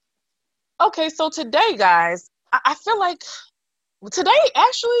Okay, so today, guys, I feel like today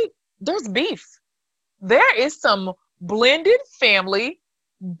actually there's beef. There is some blended family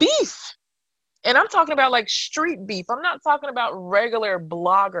beef. And I'm talking about like street beef. I'm not talking about regular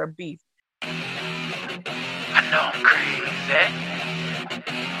blogger beef. I know I'm crazy.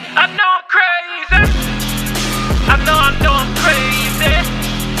 I know I'm crazy. I'm crazy.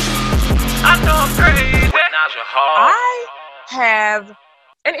 I know I'm crazy. Naja Hall. I have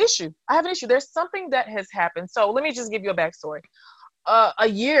an issue. I have an issue. There's something that has happened. So let me just give you a backstory.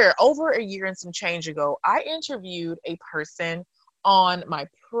 Over a year and some change ago, I interviewed a person on my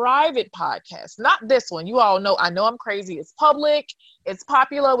private podcast. Not this one. You all know, I know I'm crazy. It's public. It's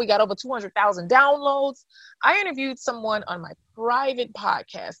popular. We got over 200,000 downloads. I interviewed someone on my private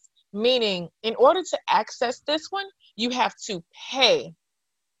podcast, meaning in order to access this one, you have to pay.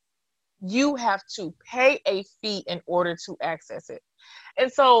 You have to pay a fee in order to access it.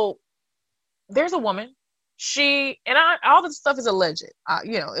 And so there's a woman. All this stuff is alleged.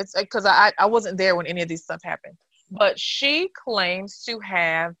 It's because I wasn't there when any of this stuff happened. But she claims to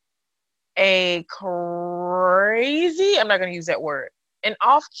have a crazy, I'm not going to use that word, an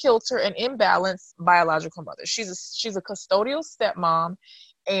off-kilter and imbalanced biological mother. She's a custodial stepmom,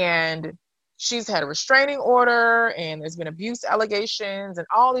 and she's had a restraining order, and there's been abuse allegations and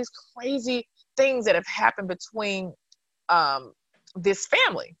all these crazy things that have happened between this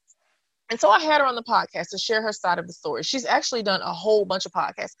family. And so I had her on the podcast to share her side of the story. She's actually done a whole bunch of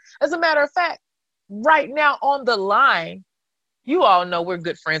podcasts. As a matter of fact, right now on the line, you all know we're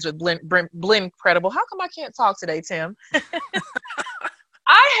good friends with Blend Credible. How come I can't talk today, Tim?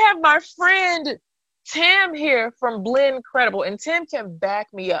 I have my friend Tim here from Blend Credible, and Tim can back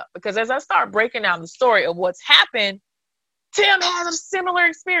me up because as I start breaking down the story of what's happened, Tim has a similar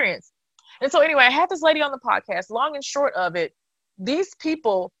experience. And so anyway, I had this lady on the podcast. Long and short of it, these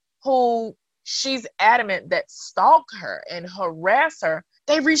people who she's adamant that stalk her and harass her,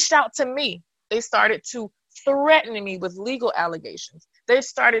 they reached out to me. They started to threaten me with legal allegations. They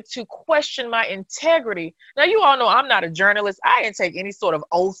started to question my integrity. Now, you all know I'm not a journalist. I didn't take any sort of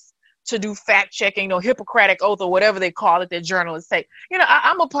oath to do fact checking, no Hippocratic oath or whatever they call it that journalists take.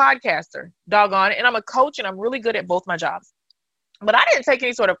 I'm a podcaster, doggone it, and I'm a coach, and I'm really good at both my jobs. But I didn't take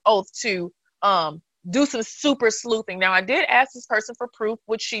any sort of oath to do some super sleuthing. Now, I did ask this person for proof,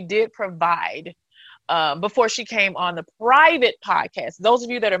 which she did provide before she came on the private podcast. Those of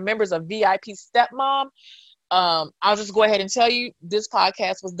you that are members of VIP Stepmom, I'll just go ahead and tell you this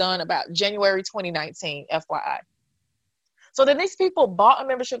podcast was done about January 2019, FYI. So then these people bought a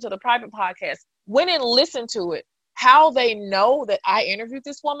membership to the private podcast, went and listened to it. How they know that I interviewed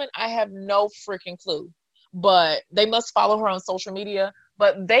this woman, I have no freaking clue. But they must follow her on social media.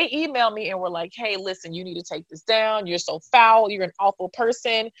 But they emailed me and were like, hey, listen, you need to take this down. You're so foul. You're an awful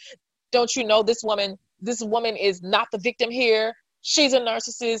person. Don't you know this woman is not the victim here. She's a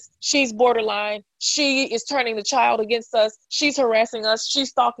narcissist. She's borderline. She is turning the child against us. She's harassing us. She's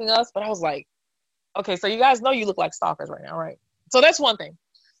stalking us. But I was like, okay, so you guys know you look like stalkers right now, right? So that's one thing.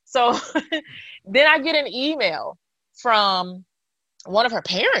 So then I get an email from one of her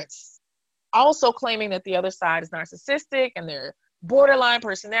parents also claiming that the other side is narcissistic and they're borderline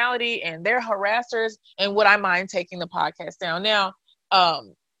personality and they're harassers, and would I mind taking the podcast down? Now, I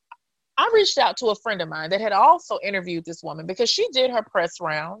reached out to a friend of mine that had also interviewed this woman because she did her press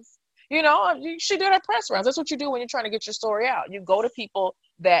rounds. She did her press rounds. That's what you do when you're trying to get your story out. You go to people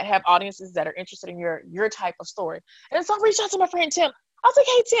that have audiences that are interested in your type of story. And so I reached out to my friend Tim. I was like,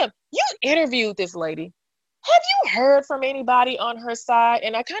 hey, Tim, you interviewed this lady. Have you heard from anybody on her side?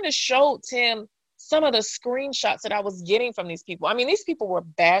 And I kind of showed Tim some of the screenshots that I was getting from these people. I mean, these people were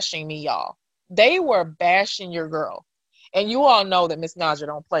bashing me, y'all. They were bashing your girl. And you all know that Miss Naja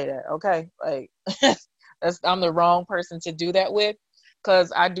don't play that, okay? Like, I'm the wrong person to do that with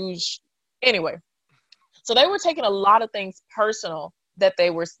because I do. Anyway, so they were taking a lot of things personal that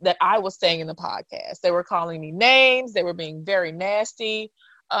I was saying in the podcast. They were calling me names. They were being very nasty.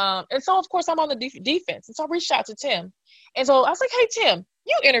 And so, of course, I'm on the defense. And so I reached out to Tim. And so I was like, hey, Tim,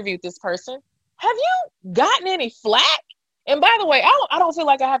 you interviewed this person. Have you gotten any flack? And by the way, I don't feel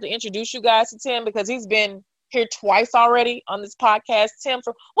like I have to introduce you guys to Tim because he's been here twice already on this podcast. Tim,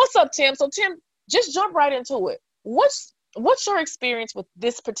 so what's up, Tim? So Tim, just jump right into it. What's your experience with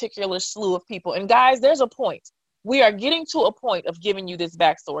this particular slew of people? And guys, there's a point. We are getting to a point of giving you this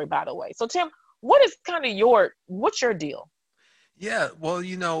backstory, by the way. So Tim, what is kind of what's your deal? Yeah, well,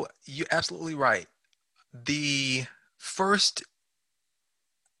 you're absolutely right. The first,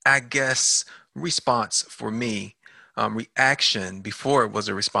 I guess, response for me, reaction before it was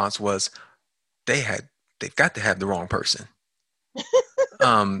a response was they've got to have the wrong person.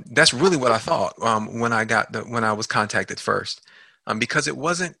 That's really what I thought when I was contacted first, because I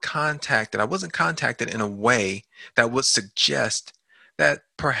wasn't contacted in a way that would suggest that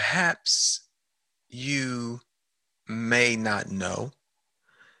perhaps you may not know,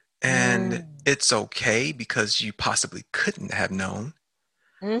 and it's okay because you possibly couldn't have known.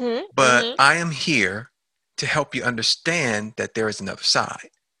 But I am here to help you understand that there is another side.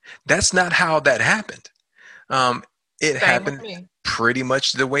 That's not how that happened. It Same with happened me. pretty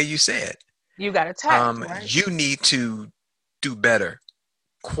much the way you said. You got attacked, right? You need to do better.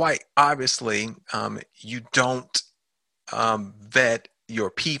 Quite obviously, you don't vet your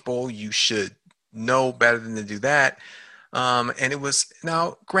people. You should know better than to do that. And it was,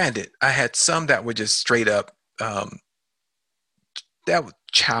 now granted, I had some that were just straight up that was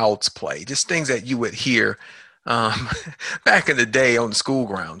child's play, just things that you would hear back in the day on the school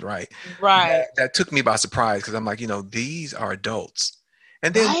grounds, right? Right. That took me by surprise because I'm like, these are adults.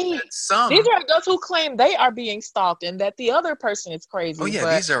 And then Right. some. These are adults who claim they are being stalked and that the other person is crazy. Oh yeah,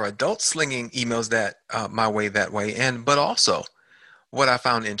 but these are adults slinging emails that my way that way. But also, what I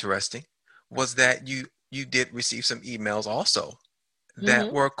found interesting was that you did receive some emails also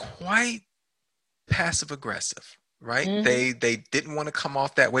that were quite passive aggressive, right? They didn't want to come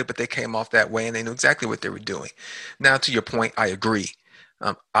off that way, but they came off that way, and they knew exactly what they were doing. Now, to your point, I agree.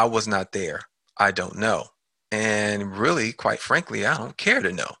 I was not there. I don't know. And really, quite frankly, I don't care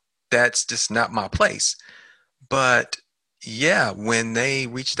to know. That's just not my place. But yeah, when they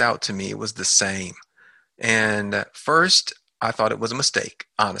reached out to me, it was the same. And at first, I thought it was a mistake,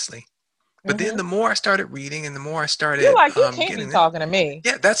 honestly. But then the more I started reading and the more I started you're like, you can't getting be talking to me.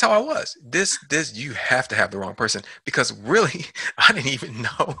 Yeah, that's how I was. This you have to have the wrong person, because really I didn't even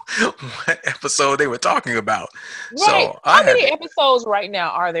know what episode they were talking about. Right. So how many episodes right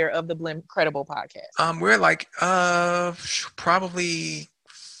now are there of the Blim Credible podcast? We're like probably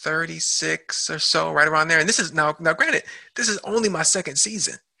 36 or so, right around there. And this is now granted, this is only my second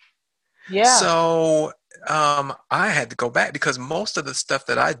season. Yeah. So I had to go back because most of the stuff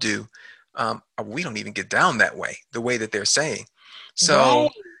that I do, we don't even get down that way, the way that they're saying. So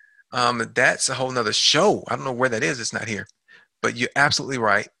that's a whole nother show. I don't know where that is. It's not here. But you're absolutely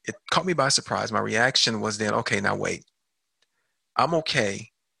right. It caught me by surprise. My reaction was then, okay, now wait. I'm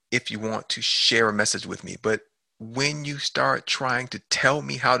okay if you want to share a message with me. But when you start trying to tell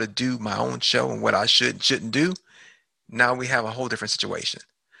me how to do my own show and what I should and shouldn't do, now we have a whole different situation.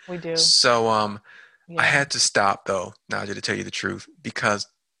 We do. So I had to stop, though, Naja, to tell you the truth, because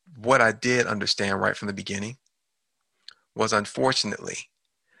what I did understand right from the beginning was, unfortunately,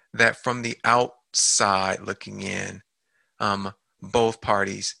 that from the outside looking in, both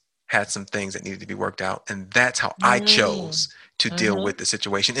parties had some things that needed to be worked out. And that's how I chose to deal with the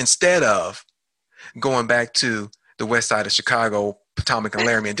situation, instead of going back to the west side of Chicago, Potomac and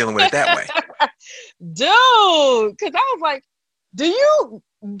Laramie, and dealing with it that way. Dude, because I was like, do you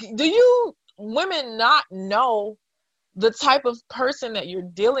women not know the type of person that you're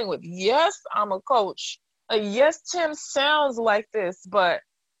dealing with? Yes, I'm a coach. Yes, Tim sounds like this, but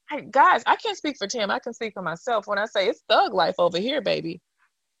hey, guys, I can't speak for Tim. I can speak for myself when I say it's thug life over here, baby.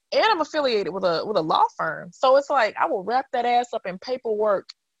 And I'm affiliated with a law firm. So it's like I will wrap that ass up in paperwork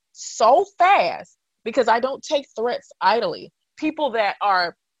so fast because I don't take threats idly. People that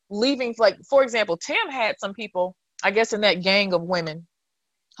are leaving, like, for example, Tim had some people, I guess, in that gang of women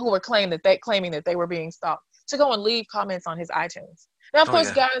who were claiming that they were being stalked, to go and leave comments on his iTunes. Now, of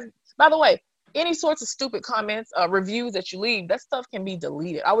course, guys, by the way, any sorts of stupid comments, reviews that you leave, that stuff can be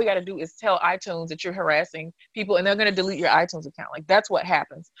deleted. All we got to do is tell iTunes that you're harassing people, and they're going to delete your iTunes account. Like, that's what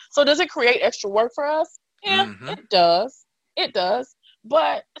happens. So does it create extra work for us? Yeah, it does. It does.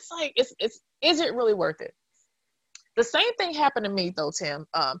 But it's like, is it really worth it? The same thing happened to me, though, Tim.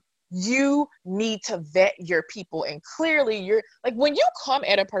 You need to vet your people, and clearly you're like, when you come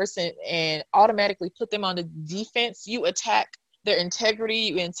at a person and automatically put them on the defense, you attack their integrity,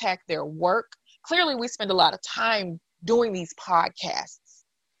 you attack their work. Clearly we spend a lot of time doing these podcasts,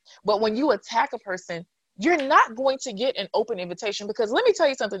 but when you attack a person, you're not going to get an open invitation. Because let me tell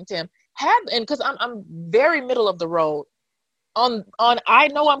you something, Tim, because I'm very middle of the road on I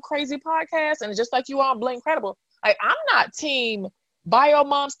Know I'm Crazy podcast, and just like you are on Blim Credible, like, I'm not team bio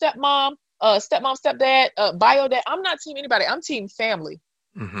mom, stepmom, stepmom, stepdad, bio dad. I'm not team anybody. I'm team family.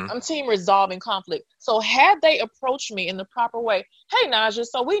 I'm team resolving conflict. So had they approached me in the proper way, hey, Naja,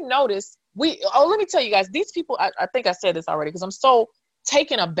 so we noticed let me tell you guys, these people, I think I said this already because I'm so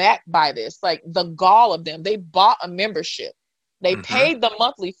taken aback by this, like the gall of them. They bought a membership. They paid the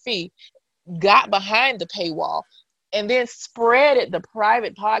monthly fee, got behind the paywall, and then spread the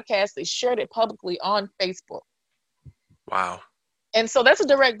private podcast. They shared it publicly on Facebook. Wow. And so that's a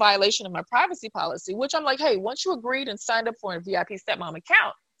direct violation of my privacy policy, which I'm like, hey, once you agreed and signed up for a VIP stepmom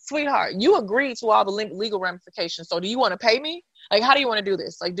account, sweetheart, you agreed to all the legal ramifications. So do you want to pay me? Like, how do you want to do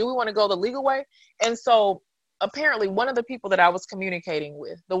this? Like, do we want to go the legal way? And so apparently one of the people that I was communicating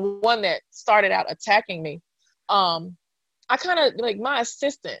with, the one that started out attacking me, I kind of, like, my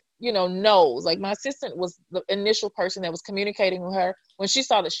assistant, knows. Like, my assistant was the initial person that was communicating with her. When she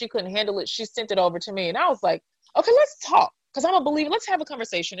saw that she couldn't handle it, she sent it over to me. And I was like, okay, let's talk. Because I'm a believer. Let's have a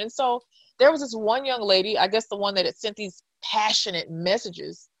conversation. And so there was this one young lady, I guess the one that had sent these passionate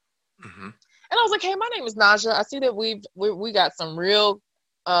messages. Mm-hmm. And I was like, hey, my name is Naja. I see that we got some real,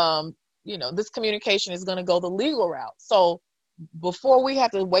 this communication is going to go the legal route. So before we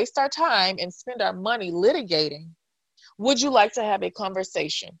have to waste our time and spend our money litigating, would you like to have a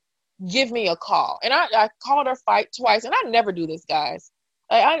conversation? Give me a call. And I called her twice. And I never do this, guys.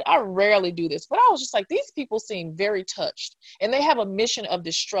 I rarely do this, but I was just like, these people seem very touched, and they have a mission of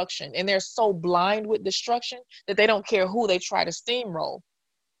destruction, and they're so blind with destruction that they don't care who they try to steamroll.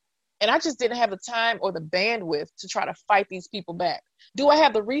 And I just didn't have the time or the bandwidth to try to fight these people back. Do I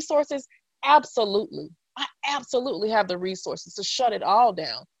have the resources? Absolutely. I absolutely have the resources to shut it all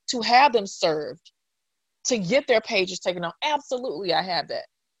down, to have them served, to get their pages taken off. Absolutely, I have that.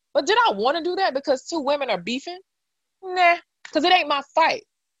 But did I want to do that because two women are beefing? Nah. Because it ain't my fight.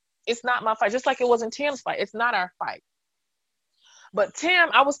 It's not my fight. Just like it wasn't Tim's fight. It's not our fight. But Tim,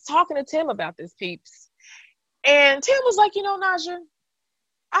 I was talking to Tim about this, peeps. And Tim was like, Naja,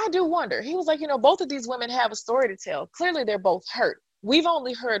 I do wonder. He was like, both of these women have a story to tell. Clearly, they're both hurt. We've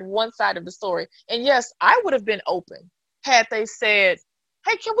only heard one side of the story. And yes, I would have been open had they said,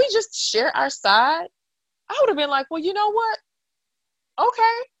 hey, can we just share our side? I would have been like, well, you know what?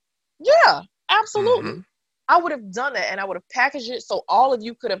 Okay. Yeah, absolutely. Mm-hmm. I would have done that, and I would have packaged it so all of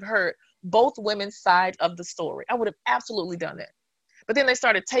you could have heard both women's side of the story. I would have absolutely done that. But then they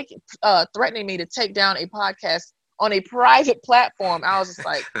started threatening me to take down a podcast on a private platform. I was just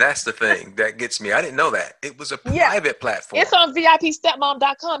like... That's the thing that gets me. I didn't know that. It was a private platform. It's on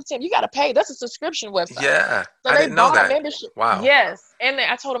VIPstepmom.com, Tim. You got to pay. That's a subscription website. Yeah, so I didn't know that. Membership. Wow. Yes. And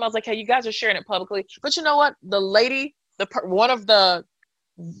I told them, I was like, hey, you guys are sharing it publicly. But you know what? The lady, one of the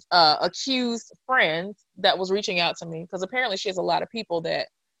accused friends that was reaching out to me, because apparently she has a lot of people that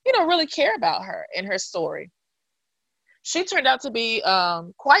really care about her and her story. She turned out to be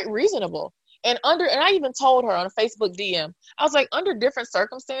quite reasonable, and I even told her on a Facebook DM, I was like, under different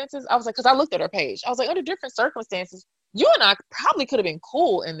circumstances, I was like, because I looked at her page, I was like, under different circumstances, you and I probably could have been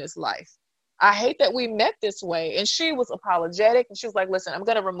cool in this life. I hate that we met this way. And she was apologetic, and she was like, listen, I'm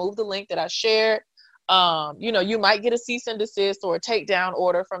going to remove the link that I shared. You might get a cease and desist or a takedown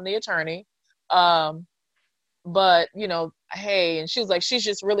order from the attorney. But hey, and she was like, she's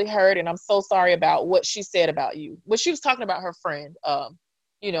just really hurt, and I'm so sorry about what she said about you. But she was talking about her friend,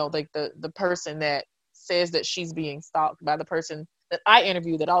 like the person that says that she's being stalked by the person that I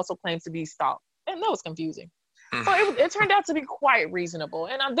interviewed that also claims to be stalked. And that was confusing. So it turned out to be quite reasonable.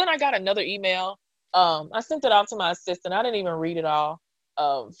 And then I got another email. I sent it off to my assistant. I didn't even read it all.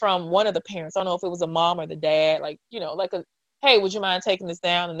 From one of the parents. I don't know if it was a mom or the dad, hey, would you mind taking this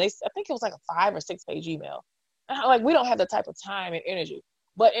down? And I think it was like a 5 or 6 page email. And we don't have the type of time and energy.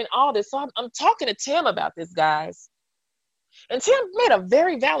 But in all this, so I'm talking to Tim about this, guys. And Tim made a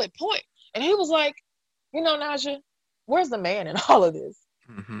very valid point. And he was like, Naja, where's the man in all of this?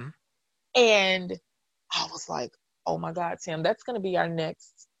 Mm-hmm. And I was like, oh my God, Tim, that's going to be our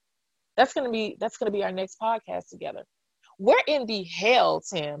next podcast together. Where in the hell,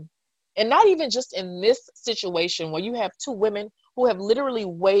 Tim, and not even just in this situation where you have two women who have literally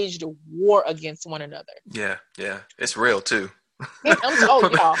waged war against one another. Yeah. It's real, too.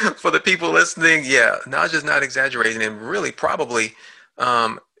 For the people listening, yeah, Naja's not exaggerating and really probably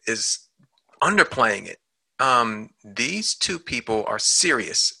is underplaying it. These two people are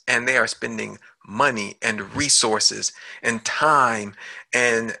serious, and they are spending money and resources and time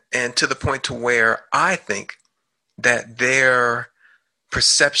and to the point to where I think that their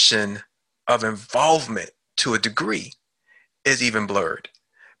perception of involvement to a degree is even blurred,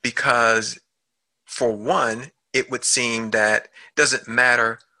 because for one, it would seem that it doesn't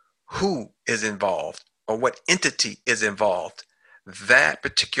matter who is involved or what entity is involved. That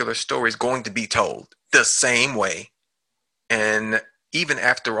particular story is going to be told the same way. And even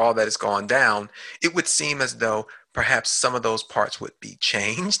after all that has gone down, it would seem as though perhaps some of those parts would be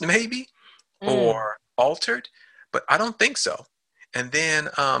changed maybe or altered. But I don't think so. And then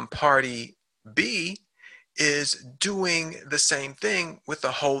party B is doing the same thing with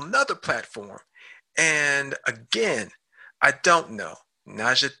a whole nother platform. And again, I don't know.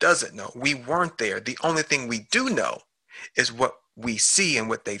 Naja doesn't know. We weren't there. The only thing we do know is what we see and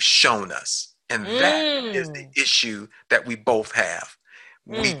what they've shown us. And that is the issue that we both have.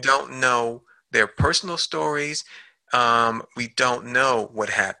 We don't know their personal stories. We don't know what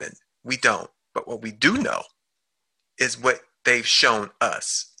happened. We don't. But what we do know is what they've shown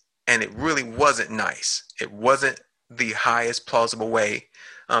us. And it really wasn't nice. It wasn't the highest plausible way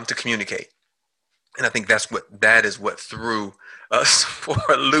to communicate. And I think that is what threw us for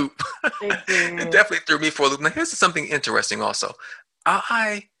a loop. It definitely threw me for a loop. Now, here's something interesting also.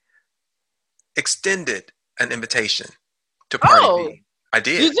 I extended an invitation to Party B. I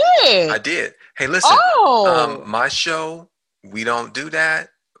did. You did? I did. Hey, listen, my show, we don't do that.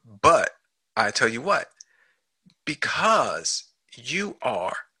 But I tell you what, because you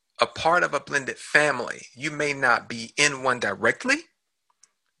are a part of a blended family, you may not be in one directly,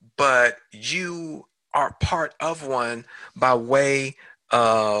 but you are part of one by way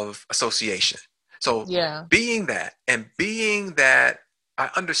of association. So being that I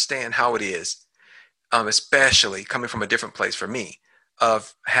understand how it is, especially coming from a different place for me,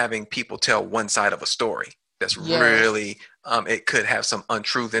 of having people tell one side of a story that's really, it could have some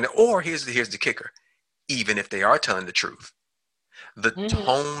untruth in it. Or here's the kicker. Even if they are telling the truth, the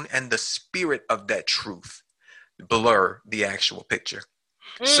tone and the spirit of that truth blur the actual picture.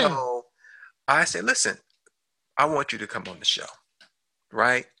 So I said, listen, I want you to come on the show,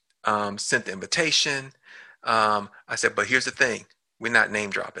 right? Sent the invitation. I said, but here's the thing. We're not name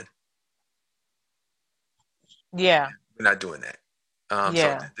dropping. Yeah. We're not doing that.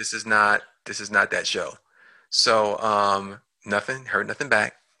 So this is not that show. So heard nothing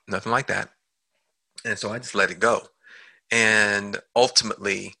back, nothing like that. And so I just let it go. And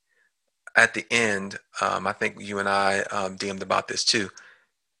ultimately, at the end, I think you and I DM'd about this too.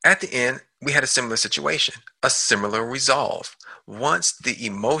 At the end, we had a similar situation, a similar resolve. Once the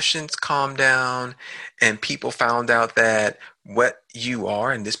emotions calmed down and people found out that what you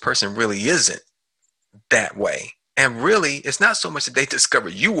are and this person really isn't that way. And really, it's not so much that they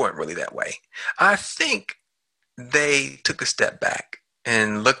discovered you weren't really that way. I think they took a step back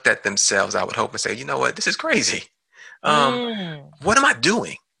and looked at themselves, I would hope, and say, you know what, this is crazy. What am I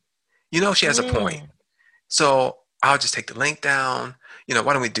doing? She has a point. So I'll just take the link down.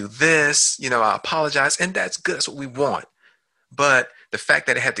 Why don't we do this? I apologize. And that's good. That's what we want. But the fact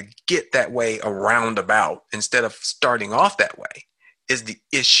that it had to get that way a roundabout instead of starting off that way is the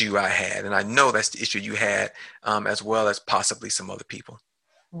issue I had. And I know that's the issue you had, as well as possibly some other people.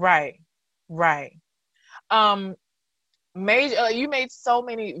 Right. You made so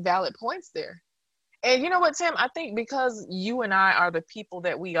many valid points there. And you know what, Tim? I think because you and I are the people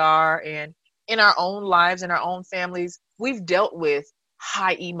that we are, and in our own lives, in our own families, we've dealt with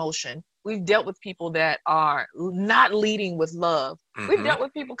high emotion. We've dealt with people that are not leading with love. We've dealt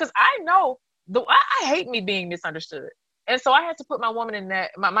with people, because I know I hate me being misunderstood. And so I had to put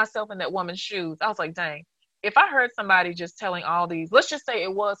myself in that woman's shoes. I was like, dang, if I heard somebody just telling all these, let's just say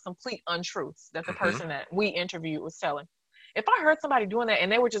it was complete untruths that the person that we interviewed was telling. If I heard somebody doing that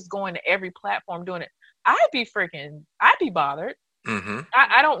and they were just going to every platform doing it, I'd be bothered.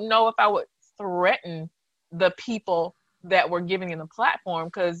 I don't know if I would threaten the people that were giving them the platform,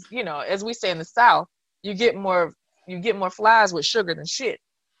 because, as we say in the South, you get more flies with sugar than shit.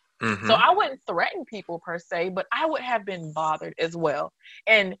 So I wouldn't threaten people per se, but I would have been bothered as well.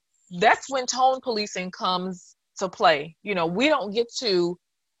 And that's when tone policing comes to play. We don't get to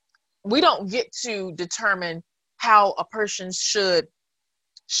determine how a person should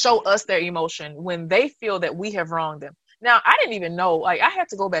show us their emotion when they feel that we have wronged them. Now, I didn't even know, I had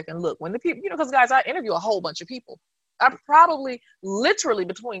to go back and look when the people, because guys, I interview a whole bunch of people. I probably literally,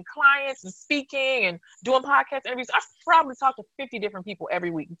 between clients and speaking and doing podcast interviews, I probably talk to 50 different people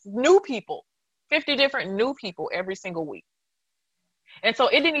every week. New people, 50 different new people every single week. And so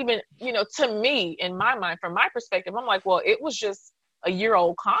it didn't even, to me, in my mind, from my perspective, I'm like, well, it was just a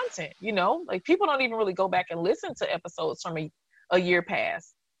year-old content, people don't even really go back and listen to episodes from a year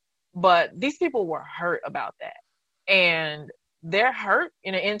past. But these people were hurt about that. And they're hurt,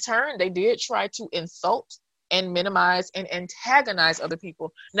 in turn, they did try to insult and minimize and antagonize other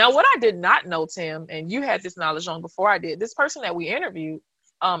people. Now, what I did not know, Tim, and you had this knowledge on before I did, this person that we interviewed,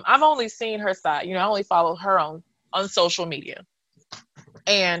 I've only seen her side. I only follow her on social media.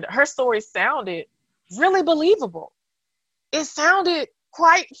 And her story sounded really believable. It sounded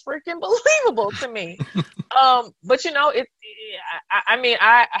quite freaking believable to me. But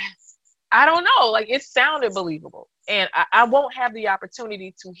I don't know. It sounded believable. And I won't have the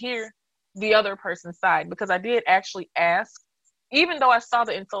opportunity to hear the other person's side, because I did actually ask, even though I saw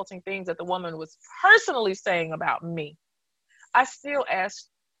the insulting things that the woman was personally saying about me, I still asked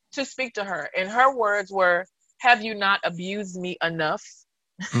to speak to her. And her words were, have you not abused me enough?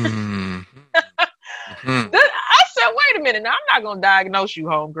 Mm-hmm. I said, wait a minute. Now, I'm not gonna diagnose you,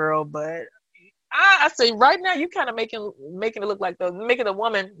 homegirl, but I say right now you kind of making it look like making the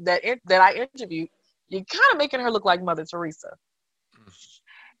woman that I interviewed. You're kind of making her look like Mother Teresa.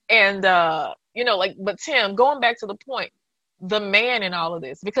 And but Tim, going back to the point, the man in all of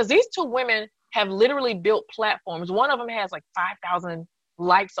this, because these two women have literally built platforms. One of them has like 5,000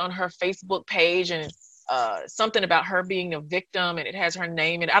 likes on her Facebook page, and something about her being a victim, and it has her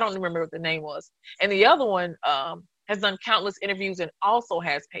name, and I don't remember what the name was. And the other one has done countless interviews and also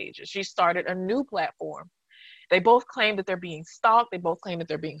has pages. She started a new platform. They both claim that they're being stalked. They both claim that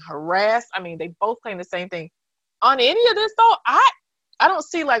they're being harassed. I mean, they both claim the same thing. On any of this, though, I don't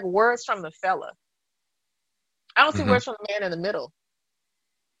see like words from the fella. I don't see words from the man in the middle.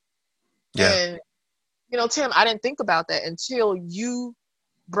 Yeah. And, Tim, I didn't think about that until you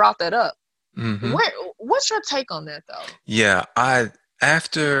brought that up. Mm-hmm. What's your take on that, though? Yeah,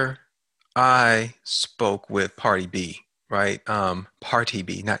 after I spoke with Party B, right? Party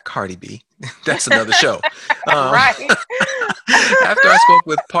B, not Cardi B. That's another show. Right. After I spoke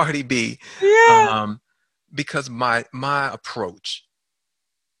with Party B, yeah. Because my approach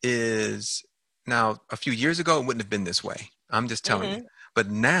is now, a few years ago, it wouldn't have been this way. I'm just telling you. But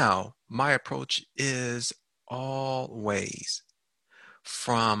now my approach is always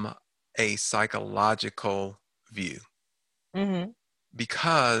from a psychological view.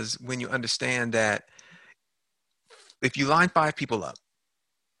 Because when you understand that if you line 5 people up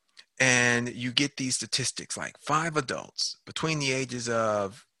and you get these statistics, like 5 adults between the ages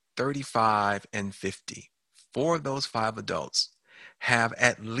of 35 and 50, 4 of those 5 adults have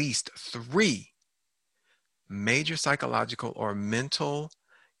at least 3 major psychological or mental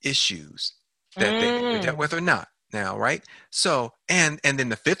issues that they dealt with or not now, right? So, and then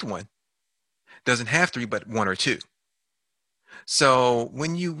the 5th one doesn't have 3, but 1 or 2. So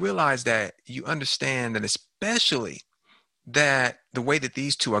when you realize that, you understand that, especially that the way that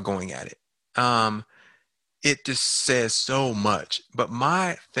these two are going at it, it just says so much. But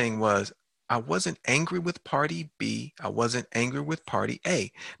my thing was, I wasn't angry with Party B. I wasn't angry with Party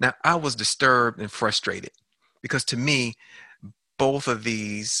A. Now, I was disturbed and frustrated because, to me, both of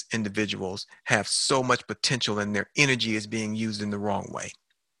these individuals have so much potential and their energy is being used in the wrong way.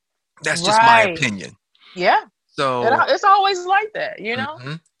 That's just my opinion. Yeah. So it's always like that,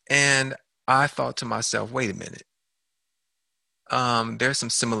 And I thought to myself, wait a minute. There's some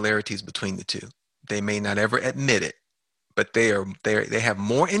similarities between the two. They may not ever admit it, but they have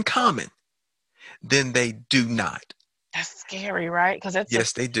more in common than they do not. That's scary, right? Because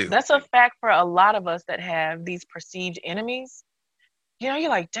yes, they do. That's a fact for a lot of us that have these perceived enemies. You're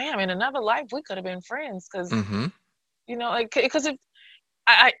like, damn, in another life we could have been friends, because because if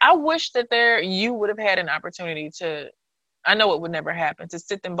I wish that you would have had an opportunity to, I know it would never happen, to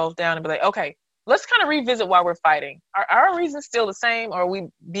sit them both down and be like, okay, let's kind of revisit why we're fighting. Are our reasons still the same, or are we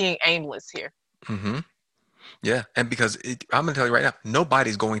being aimless here? Yeah, and because I'm going to tell you right now,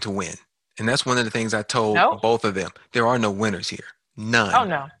 nobody's going to win. And that's one of the things I told both of them. There are no winners here. None. Oh,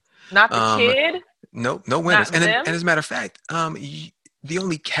 no. Not the kid? No winners. And as a matter of fact, the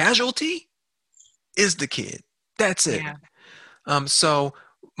only casualty is the kid. That's it. Yeah. So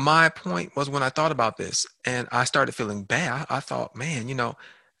my point was, when I thought about this and I started feeling bad, I thought, man,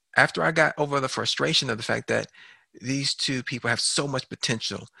 after I got over the frustration of the fact that these two people have so much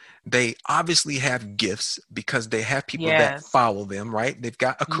potential, they obviously have gifts because they have people that follow them, right? They've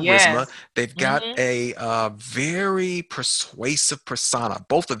got a charisma. They've got a very persuasive persona,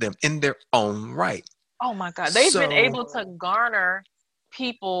 both of them in their own right. Oh my God. They've been able to garner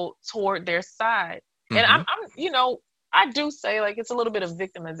people toward their side. And I'm I do say, like, it's a little bit of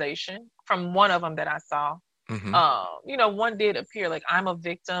victimization from one of them that I saw. One did appear like, I'm a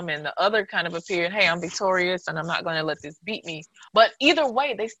victim, and the other kind of appeared, hey, I'm victorious and I'm not going to let this beat me. But either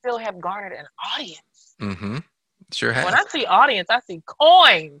way, they still have garnered an audience. Sure have. When I see audience, I see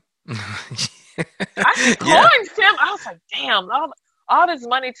coins. I see coins, Tim. I was like, damn, all this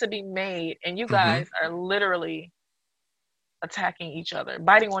money to be made, and you guys are literally attacking each other,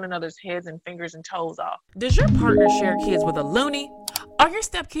 biting one another's heads and fingers and toes off. Does your partner share kids with a loony? Are your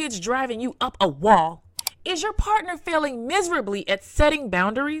stepkids driving you up a wall? Is your partner failing miserably at setting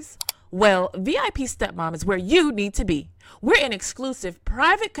boundaries? Well, VIP Stepmom is where you need to be. We're an exclusive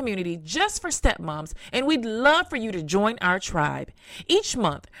private community just for stepmoms, and we'd love for you to join our tribe. Each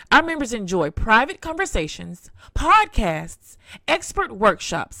month, our members enjoy private conversations, podcasts, expert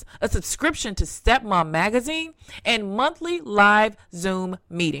workshops, a subscription to Stepmom Magazine, and monthly live Zoom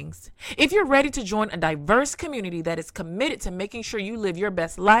meetings. If you're ready to join a diverse community that is committed to making sure you live your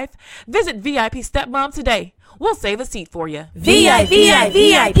best life, visit VIP Stepmom today. We'll save a seat for you. VIP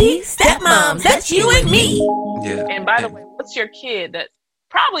Stepmoms. That's you and me. Yeah. And by the way, what's your kid that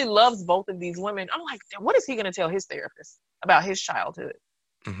probably loves both of these women? I'm like, what is he going to tell his therapist about his childhood?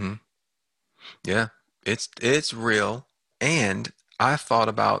 Mm-hmm. Yeah, it's real. And I thought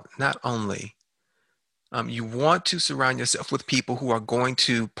about not only you want to surround yourself with people who are going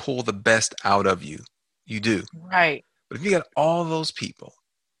to pull the best out of you. You do. Right. But if you got all those people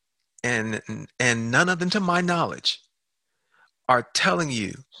and none of them, to my knowledge, are telling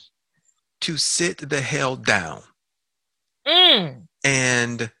you to sit the hell down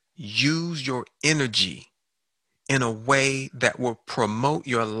and use your energy in a way that will promote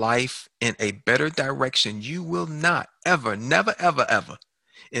your life in a better direction, you will not ever, never, ever, ever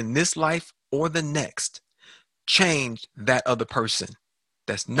in this life or the next change that other person.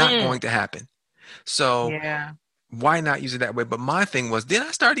 That's not going to happen. So why not use it that way? But my thing was, then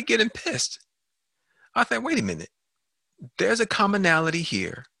I started getting pissed. I thought, wait a minute, there's a commonality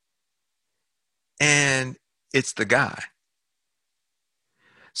here, and it's the guy.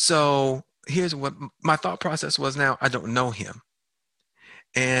 So here's what my thought process was. Now, I don't know him,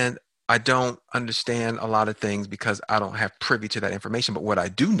 and I don't understand a lot of things because I don't have privy to that information. But what I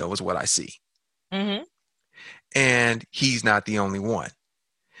do know is what I see. Mm-hmm. And he's not the only one.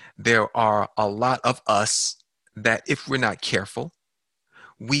 There are a lot of us that if we're not careful,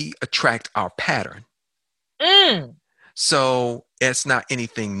 we attract our pattern. So it's not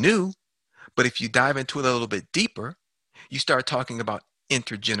anything new, but if you dive into it a little bit deeper, you start talking about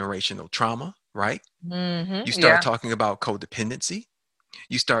intergenerational trauma, right? Mm-hmm. You start talking about codependency.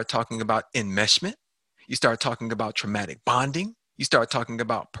 You start talking about enmeshment. You start talking about traumatic bonding. You start talking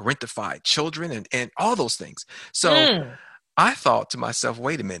about parentified children and all those things. So I thought to myself,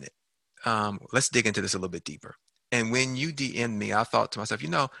 wait a minute, let's dig into this a little bit deeper. And when you DM'd me, I thought to myself,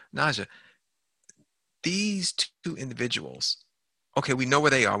 Naja, these two individuals, okay, we know where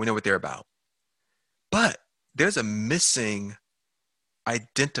they are. We know what they're about. But there's a missing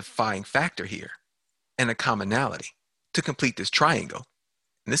identifying factor here and a commonality to complete this triangle.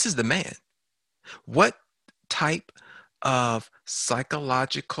 And this is the man. What type of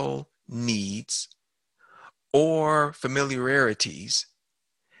psychological needs or familiarities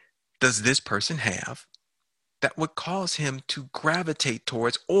does this person have that would cause him to gravitate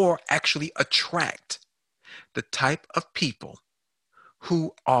towards or actually attract the type of people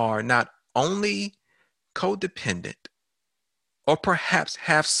who are not only codependent or perhaps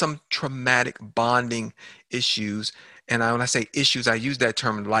have some traumatic bonding issues? And when I say issues, I use that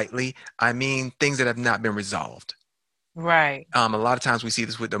term lightly. I mean things that have not been resolved. Right. A lot of times we see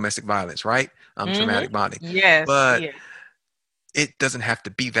this with domestic violence, right? Traumatic bonding. Yes. But it doesn't have to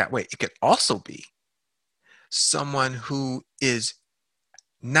be that way. It could also be someone who is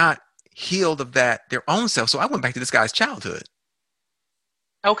not healed of that their own self. So I went back to this guy's childhood.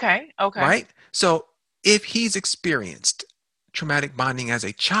 Okay. Right? So if he's experienced traumatic bonding as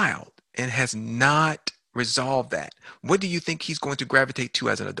a child and has not resolved that, what do you think he's going to gravitate to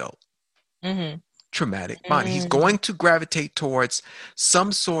as an adult? Traumatic bonding. He's going to gravitate towards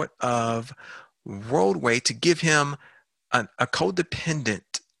some sort of roadway to give him a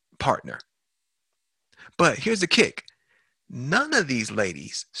codependent partner. But here's the kick. None of these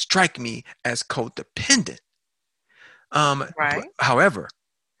ladies strike me as codependent. Right. However,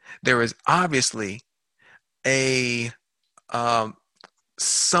 there is obviously a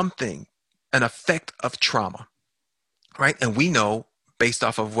something, an effect of trauma, right? And we know, based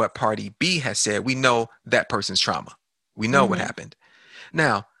off of what Party B has said, we know that person's trauma. We know what happened.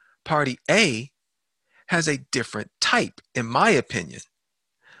 Now, Party A has a different type, in my opinion,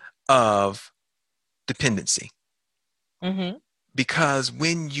 of dependency. Because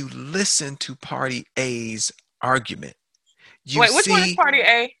when you listen to Party A's argument, you Wait, which one is Party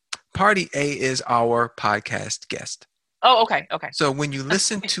A? Party A is our podcast guest. Oh, okay. So when you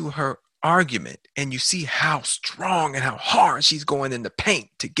listen to her argument and you see how strong and how hard she's going in the paint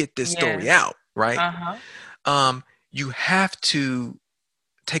to get this story out, right? You have to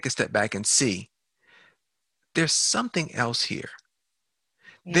take a step back and see there's something else here.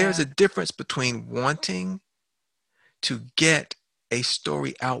 There's a difference between wanting to get a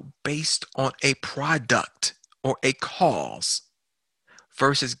story out based on a product or a cause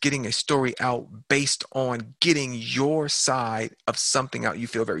versus getting a story out based on getting your side of something out you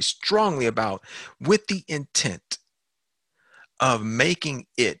feel very strongly about, with the intent of making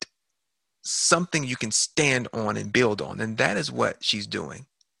it something you can stand on and build on. And that is what she's doing.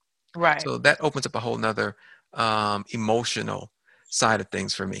 Right. So that opens up a whole nother emotional side of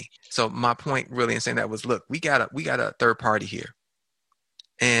things for me. So my point really in saying that was, look, we got a third party here.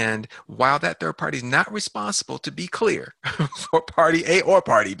 And while that third party is not responsible, to be clear, for party A or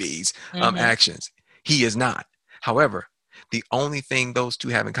party B's actions, he is not. However, the only thing those two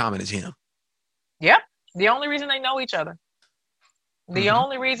have in common is him. Yep. The only reason they know each other. The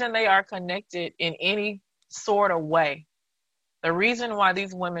only reason they are connected in any sort of way. The reason why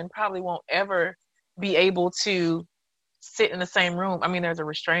these women probably won't ever be able to sit in the same room. I mean, there's a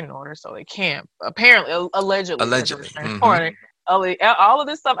restraining order, so they can't. Apparently, allegedly. There's a restraining order. All of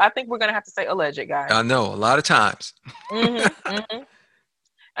this stuff, I think we're going to have to say alleged, guys. I know, a lot of times. And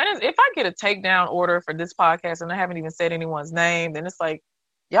if I get a takedown order for this podcast and I haven't even said anyone's name, then it's like,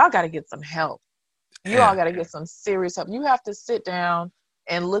 y'all got to get some help. You all got to get some serious help. You have to sit down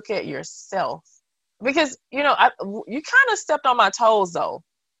and look at yourself. Because, you kind of stepped on my toes, though,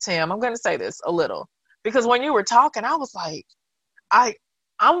 Tim. I'm going to say this a little. Because when you were talking, I was like,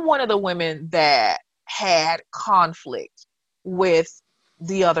 I'm one of the women that had conflict with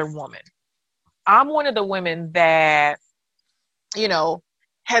the other woman. I'm one of the women that,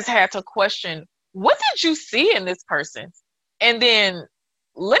 has had to question, what did you see in this person? And then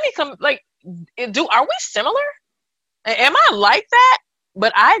let me come, are we similar? Am I like that?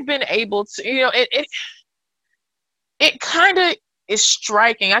 But I've been able to, it kind of is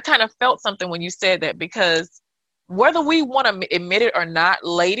striking. I kind of felt something when you said that, because whether we want to admit it or not,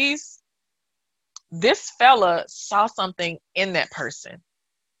 ladies, this fella saw something in that person,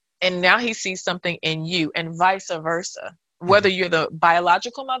 and now he sees something in you, and vice versa, whether you're the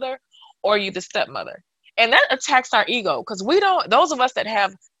biological mother or you're the stepmother. And that attacks our ego, because those of us that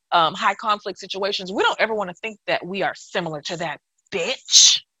have high conflict situations, we don't ever want to think that we are similar to that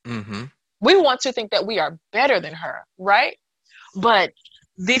bitch. We want to think that we are better than her, right? But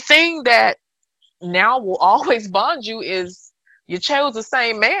the thing that now will always bond you is you chose the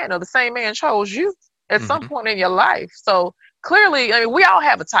same man, or the same man chose you at some point in your life. So clearly, we all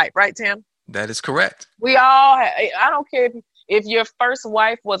have a type, right, Tim? That is correct. We all I don't care if your first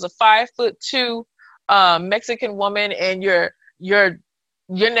wife was a 5'2" Mexican woman, and your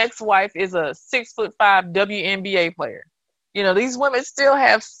next wife is a 6'5" WNBA player. These women still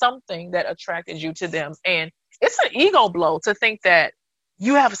have something that attracted you to them. And it's an ego blow to think that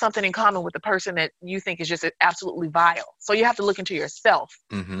you have something in common with the person that you think is just absolutely vile. So you have to look into yourself.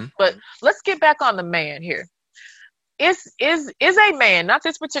 But let's get back on the man here. Is a man, not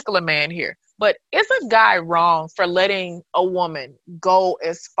this particular man here, but is a guy wrong for letting a woman go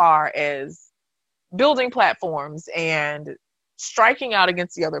as far as building platforms and striking out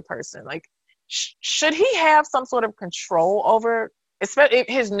against the other person? Like, should he have some sort of control over, especially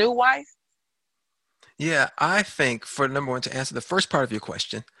his new wife? Yeah, I think, for number one, to answer the first part of your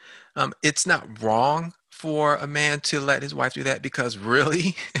question, it's not wrong for a man to let his wife do that, because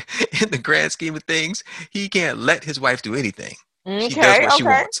really, in the grand scheme of things, he can't let his wife do anything. She does what she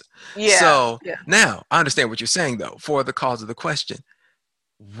wants. Yeah. So now I understand what you're saying, though, for the cause of the question.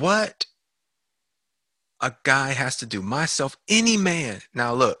 What a guy has to do, myself, any man.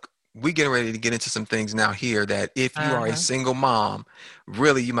 Now, look, we getting ready to get into some things now here that if you are a single mom,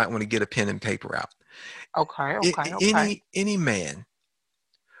 really, you might want to get a pen and paper out. Okay. Any man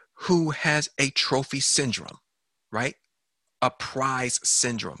who has a trophy syndrome, right? A prize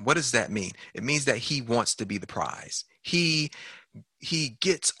syndrome. What does that mean? It means that he wants to be the prize. He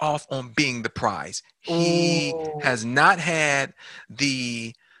gets off on being the prize. He has not had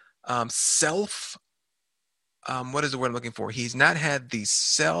the what is the word I'm looking for? He's not had the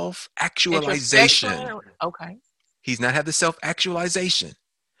self-actualization. Okay. He's not had the self-actualization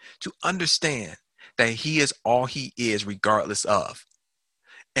to understand that he is all he is regardless of.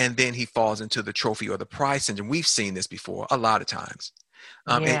 And then he falls into the trophy or the prize syndrome. We've seen this before a lot of times.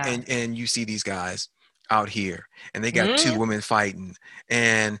 And you see these guys out here, and they got two women fighting,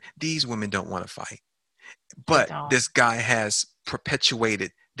 and these women don't want to fight. But this guy has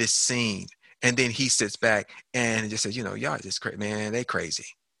perpetuated this scene. And then he sits back and just says, y'all just crazy, man. They crazy.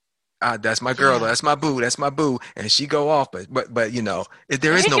 That's my girl. That's my boo. That's my boo. And she go off, but there is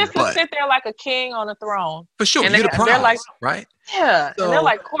no just but. Sit there like a king on a throne. For sure, and you're the prize, right? Yeah, so, and they're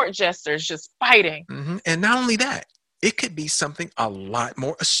like court jesters, just fighting. And not only that, it could be something a lot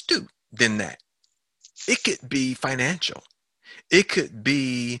more astute than that. It could be financial. It could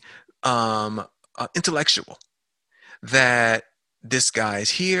be intellectual. That this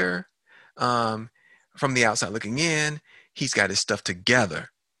guy's here, from the outside looking in. He's got his stuff together,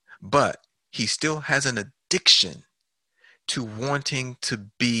 but he still has an addiction to wanting to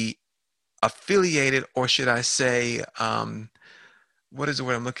be affiliated, or should I say, what is the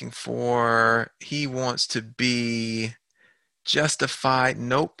word I'm looking for? He wants to be justified.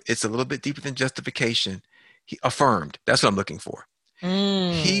 Nope, it's a little bit deeper than justification. Affirmed. That's what I'm looking for.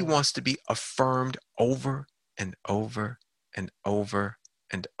 He wants to be affirmed over and over and over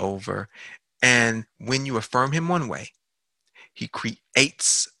and over. And when you affirm him one way, he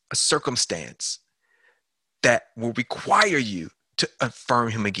creates a circumstance that will require you to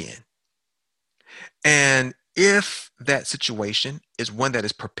affirm him again. And if that situation is one that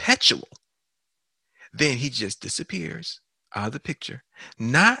is perpetual, then he just disappears out of the picture.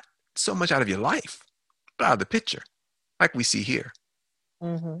 Not so much out of your life, but out of the picture, like we see here.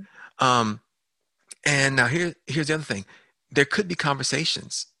 And now here's the other thing. There could be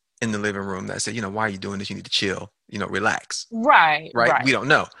conversations in the living room that say, why are you doing this? You need to chill, relax. Right. We don't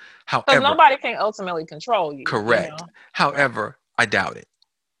know. Because However, nobody can ultimately control you. correct. However, I doubt it,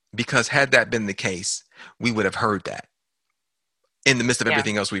 because had that been the case, we would have heard that in the midst of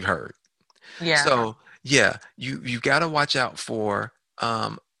everything else we've heard. Yeah. So yeah, you got to watch out for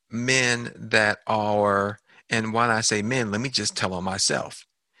men that are, and when I say men, let me just tell on myself.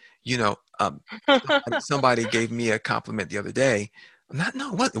 Somebody gave me a compliment the other day.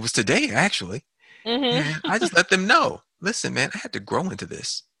 It was today actually. And I just let them know, listen, man, I had to grow into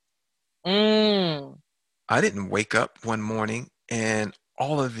this. I didn't wake up one morning and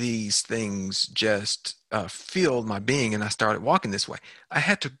all of these things just filled my being and I started walking this way. I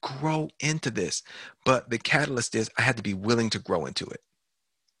had to grow into this, but the catalyst is I had to be willing to grow into it.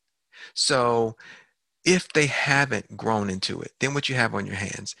 So if they haven't grown into it, then what you have on your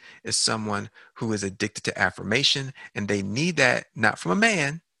hands is someone who is addicted to affirmation, and they need that not from a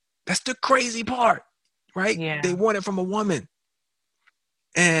man. That's the crazy part, right? Yeah. They want it from a woman.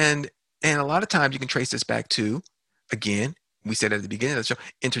 And a lot of times you can trace this back to, again, we said at the beginning of the show,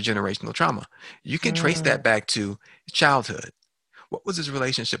 intergenerational trauma. You can trace that back to childhood. What was his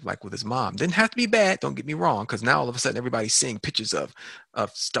relationship like with his mom? Didn't have to be bad, don't get me wrong, because now all of a sudden everybody's seeing pictures of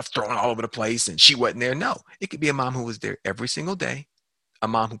stuff thrown all over the place and she wasn't there. No, it could be a mom who was there every single day, a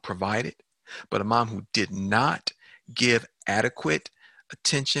mom who provided, but a mom who did not give adequate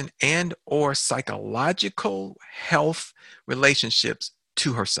attention and or psychological health relationships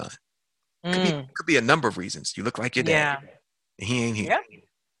to her son. Could be a number of reasons. You look like your dad and he ain't here. Yeah.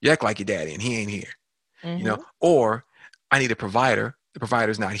 You act like your daddy and he ain't here. Or I need a provider. The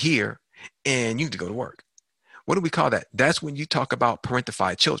provider's not here and you need to go to work. What do we call that? That's when you talk about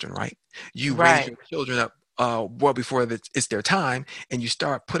parentified children, right? You raise your children up well before it's their time, and you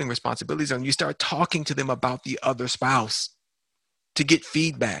start putting responsibilities on. You start talking to them about the other spouse to get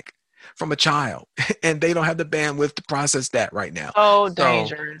feedback from a child, and they don't have the bandwidth to process that right now. Oh, so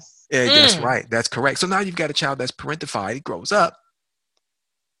dangerous. Yeah, that's right. That's correct. So now you've got a child that's parentified. He grows up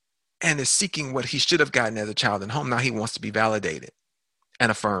and is seeking what he should have gotten as a child at home. Now he wants to be validated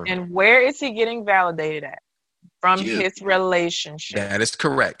and affirmed. And where is he getting validated at? From his relationship. That is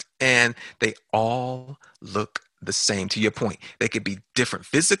correct. And they all look the same, to your point. They could be different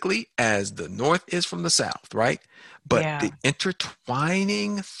physically as the North is from the South, right? But the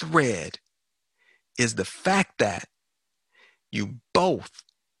intertwining thread is the fact that you both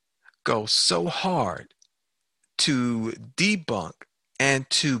go so hard to debunk and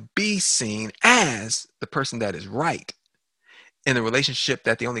to be seen as the person that is right in a relationship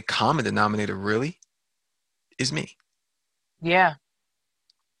that the only common denominator really is me. Yeah.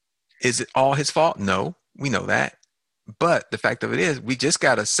 Is it all his fault? No, we know that. But the fact of it is, we just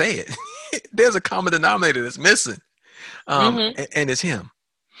got to say it. There's a common denominator that's missing. And it's him.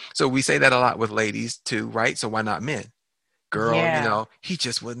 So we say that a lot with ladies too, right? So why not men? Girl, he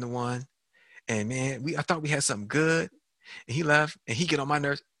just wasn't the one. And man, I thought we had something good. And he left and he get on my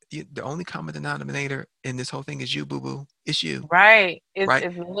nerves. The only common denominator in this whole thing is you, boo-boo. It's you. Right. It's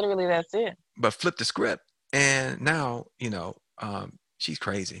literally, that's it. But flip the script. And now, she's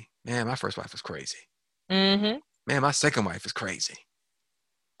crazy. Man, my first wife was crazy. Man, my second wife is crazy.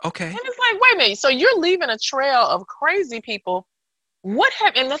 Okay. And it's like, wait a minute. So you're leaving a trail of crazy people.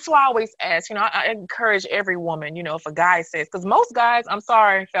 And that's why I always ask, I encourage every woman, if a guy says, because most guys, I'm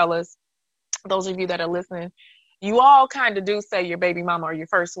sorry, fellas, those of you that are listening, you all kind of do say your baby mama or your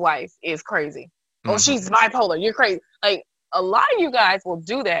first wife is crazy. Oh, she's bipolar. You're crazy. Like, a lot of you guys will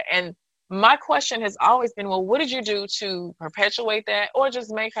do that. And my question has always been, well, what did you do to perpetuate that or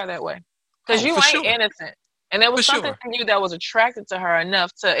just make her that way? Because you ain't innocent. And there was something in you that was attracted to her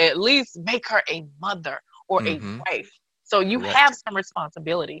enough to at least make her a mother or a wife. So you Correct. have some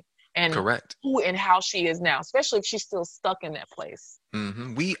responsibility and Correct. who and how she is now, especially if she's still stuck in that place.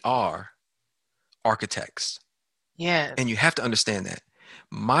 We are architects. Yes. And you have to understand that.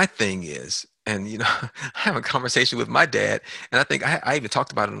 My thing is, and I have a conversation with my dad, and I think I even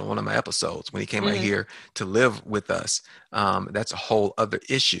talked about it on one of my episodes when he came out here to live with us. That's a whole other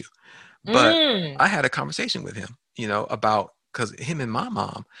issue. But I had a conversation with him, about, because him and my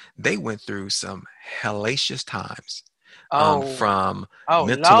mom, they went through some hellacious times. From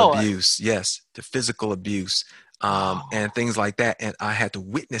mental abuse, yes, to physical abuse, and things like that. And I had to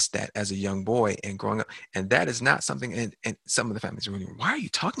witness that as a young boy and growing up. And that is not something, and some of the families are really, why are you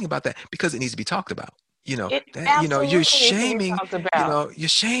talking about that? Because it needs to be talked about. You're shaming,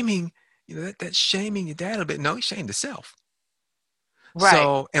 you're shaming, that's shaming your dad a bit. No, he shamed himself. Right.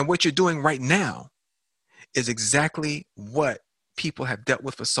 So, and what you're doing right now is exactly what people have dealt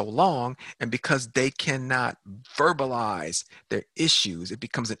with for so long, and because they cannot verbalize their issues, it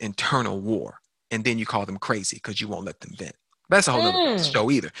becomes an internal war, and then you call them crazy because you won't let them vent. But that's a whole other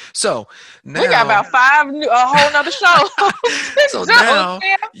show either. So now we got about a whole nother show. So now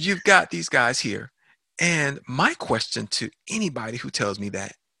you've got these guys here, and my question to anybody who tells me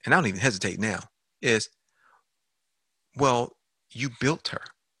that, and I don't even hesitate now, is, well, you built her,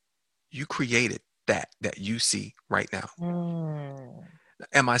 you created that you see right now.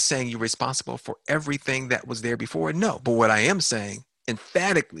 Am I saying you're responsible for everything that was there before? No. But what I am saying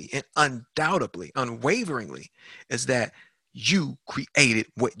emphatically and undoubtedly, unwaveringly, is that you created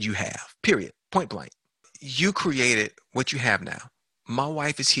what you have, period, point blank. You created what you have now. My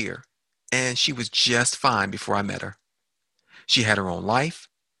wife is here, and she was just fine before I met her. She had her own life.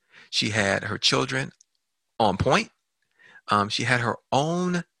 She had her children on point. She had her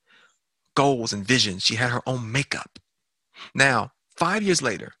own goals and visions. She had her own makeup. Now, 5 years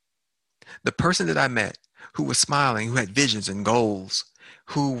later, the person that I met who was smiling, who had visions and goals,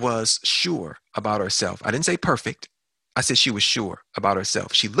 who was sure about herself. I didn't say perfect. I said she was sure about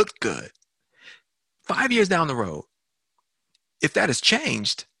herself. She looked good. 5 years down the road, if that has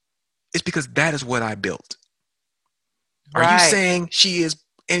changed, it's because that is what I built. Right. Are you saying she is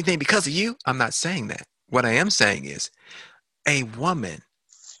anything because of you? I'm not saying that. What I am saying is a woman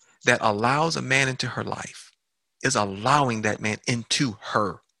that allows a man into her life is allowing that man into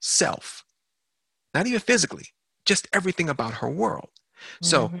herself. Not even physically, just everything about her world.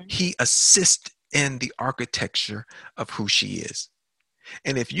 So he assists in the architecture of who she is.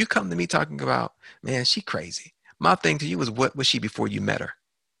 And if you come to me talking about, man, she crazy, my thing to you is, what was she before you met her?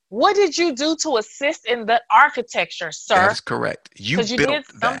 What did you do to assist in the architecture, sir? That is correct. You built did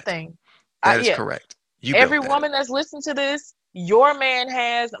something. That is correct. Every woman that's listening to this, your man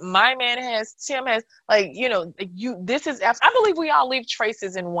has, my man has, Tim has, this is, I believe we all leave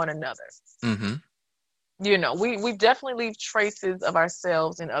traces in one another. We definitely leave traces of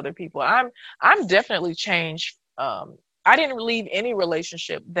ourselves in other people. I'm definitely changed. I didn't leave any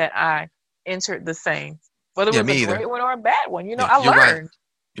relationship that I entered the same, whether it was a great one or a bad one. I learned. Right.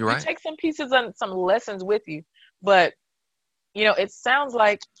 You're right. You take some pieces and some lessons with you, but it sounds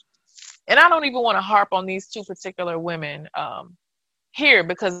like, and I don't even want to harp on these two particular women here,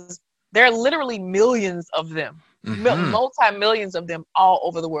 because there are literally millions of them, multi-millions of them all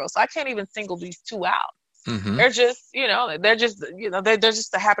over the world. So I can't even single these two out. They're just, they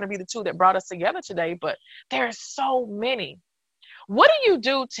just happen to be the two that brought us together today. But there are so many. What do you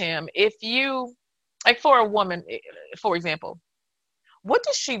do, Tim, if you, like, for a woman, for example, what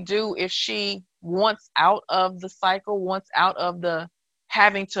does she do if she wants out of the cycle, wants out of the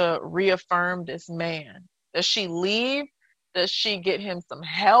having to reaffirm this man? Does she leave? Does she get him some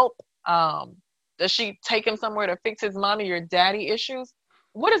help? Does she take him somewhere to fix his mommy or daddy issues?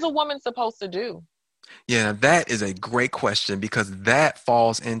 What is a woman supposed to do? Yeah, that is a great question, because that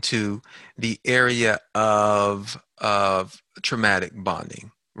falls into the area of traumatic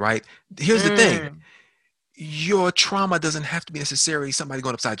bonding, right? Here's the thing. Your trauma doesn't have to be necessarily somebody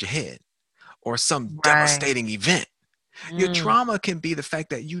going upside your head or some devastating event. Your trauma can be the fact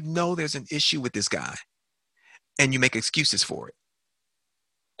that there's an issue with this guy and you make excuses for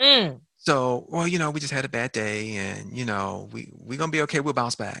it. So, well, we just had a bad day, and, we're going to be okay. We'll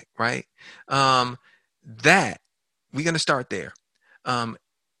bounce back, right? That we're going to start there.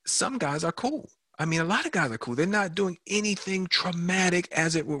 Some guys are cool. I mean, a lot of guys are cool. They're not doing anything traumatic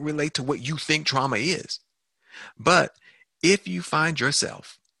as it will relate to what you think trauma is. But if you find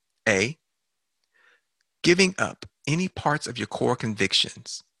yourself, giving up any parts of your core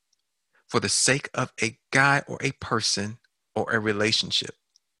convictions for the sake of a guy or a person or a relationship,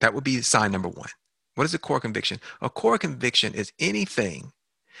 that would be sign number one. What is a core conviction? A core conviction is anything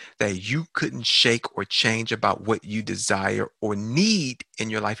that you couldn't shake or change about what you desire or need in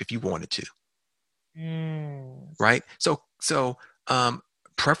your life if you wanted to. Right? So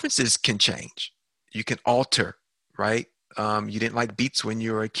preferences can change. You can alter, right? You didn't like beets when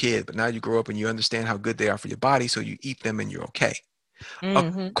you were a kid, but now you grow up and you understand how good they are for your body, so you eat them and you're okay.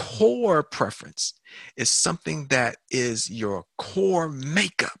 A core preference is something that is your core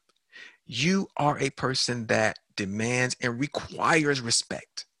makeup. You are a person that demands and requires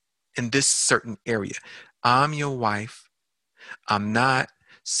respect in this certain area. I'm your wife. I'm not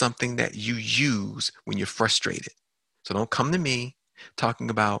something that you use when you're frustrated. So don't come to me talking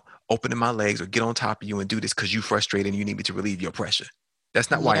about opening my legs or get on top of you and do this because you're frustrated and you need me to relieve your pressure.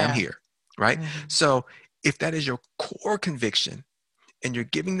 That's not why I'm here, right? So if that is your core conviction and you're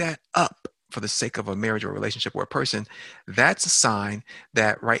giving that up for the sake of a marriage or a relationship or a person, that's a sign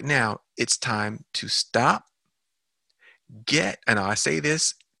that right now it's time to stop, get, and I say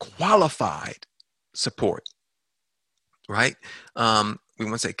this, qualified support, right? We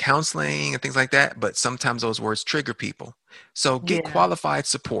want to say counseling and things like that, but sometimes those words trigger people. So get qualified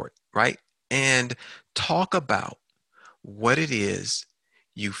support, right? And talk about what it is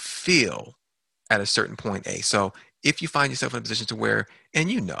you feel at a certain point A. So if you find yourself in a position to where, and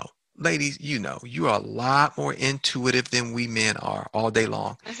ladies, you are a lot more intuitive than we men are all day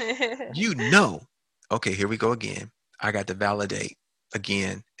long. Okay, here we go again. I got to validate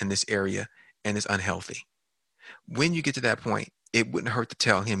again in this area and it's unhealthy. When you get to that point, it wouldn't hurt to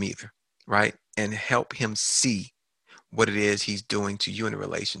tell him either, right? And help him see what it is he's doing to you in a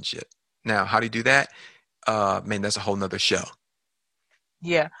relationship. Now, how do you do that? Man, that's a whole nother show.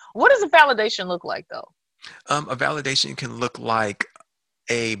 Yeah. What does a validation look like though? A validation can look like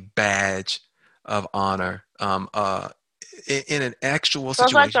a badge of honor in an actual situation. So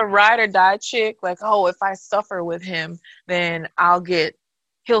it's like the ride or die chick, like, oh, if I suffer with him, then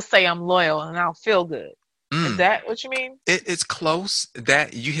he'll say I'm loyal and I'll feel good. Is that what you mean? It's close.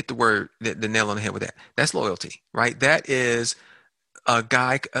 That you hit the nail on the head with that. That's loyalty, right? That is a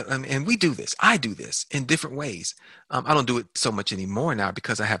guy, and we do this. I do this in different ways. I don't do it so much anymore now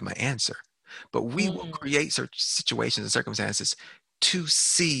because I have my answer. But we will create situations and circumstances to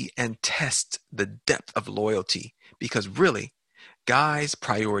see and test the depth of loyalty, because really, guys'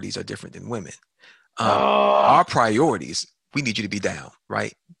 priorities are different than women. Our priorities, we need you to be down,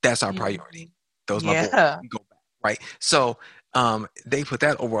 right? That's our priority. Those my boys. We go back, right? So they put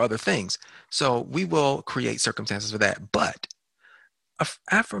that over other things. So we will create circumstances for that. But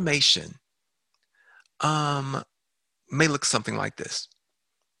affirmation may look something like this.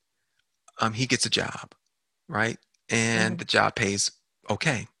 He gets a job, right? And the job pays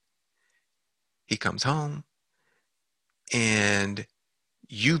okay. He comes home and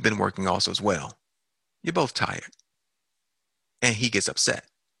you've been working also as well. You're both tired. And he gets upset,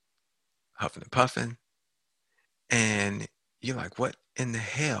 huffing and puffing. And you're like, what in the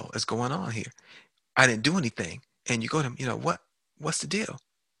hell is going on here? I didn't do anything. And you go to him, what's the deal?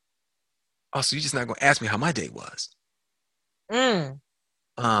 Oh, so you're just not going to ask me how my day was. You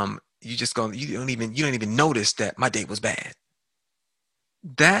don't even notice that my day was bad.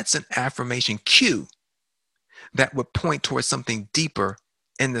 That's an affirmation cue that would point towards something deeper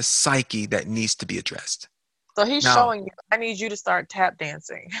in the psyche that needs to be addressed. So he's showing you, I need you to start tap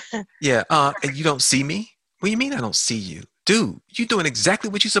dancing. Yeah. And you don't see me? What do you mean I don't see you? Dude, you're doing exactly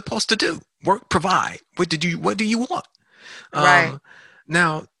what you're supposed to do. Work, provide. What do you want? Right.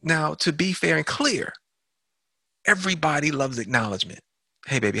 Now, to be fair and clear, everybody loves acknowledgement.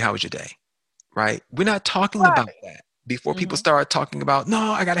 Hey, baby, how was your day? Right? We're not talking about that. Before people start talking about, no,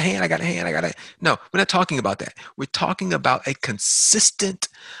 I got a hand. No, we're not talking about that. We're talking about a consistent,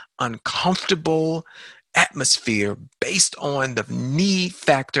 uncomfortable atmosphere based on the need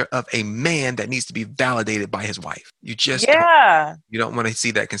factor of a man that needs to be validated by his wife. You just you don't want to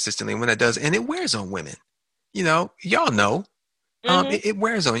see that consistently. And when that does, and it wears on women, y'all know, it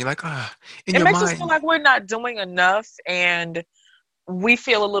wears on you. Like, it makes us feel like we're not doing enough, and we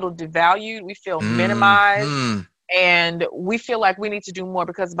feel a little devalued. We feel minimized, and we feel like we need to do more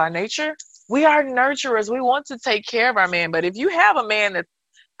because by nature, we are nurturers. We want to take care of our man. But if you have a man that's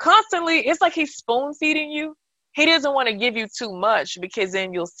constantly, it's like he's spoon feeding you. He doesn't want to give you too much, because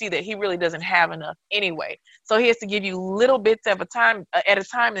then you'll see that he really doesn't have enough anyway. So he has to give you little bits at a time,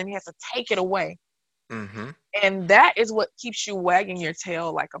 and then he has to take it away. And that is what keeps you wagging your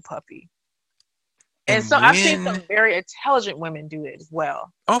tail like a puppy. And so I've seen some very intelligent women do it as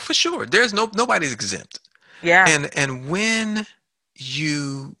well. Oh, for sure. There's nobody's exempt. Yeah. And when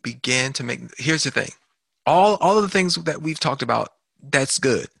you begin to here's the thing. All of the things that we've talked about, that's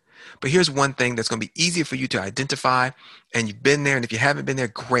good. But here's one thing that's going to be easier for you to identify, and you've been there. And if you haven't been there,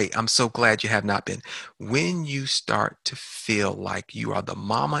 great. I'm so glad you have not been. When you start to feel like you are the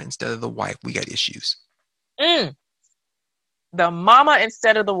mama instead of the wife, we got issues. The mama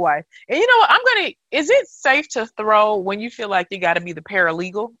instead of the wife. And you know what? Is it safe to throw when you feel like you got to be the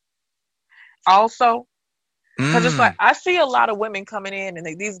paralegal also? Because it's like, I see a lot of women coming in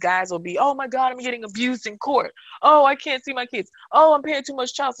and these guys will be, oh my God, I'm getting abused in court. Oh, I can't see my kids. Oh, I'm paying too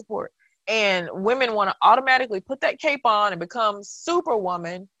much child support. And women want to automatically put that cape on and become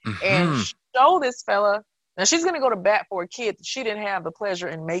superwoman and show this fella. Now she's going to go to bat for a kid that she didn't have the pleasure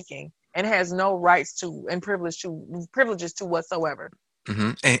in making and has no rights to and privileges to whatsoever.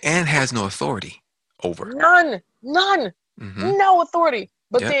 And has no authority over. None, no authority.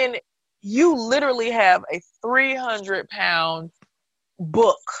 But then you literally have a 300-pound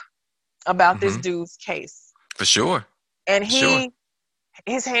book about this dude's case. For sure. And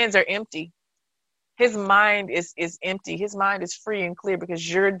his hands are empty. His mind is empty. His mind is free and clear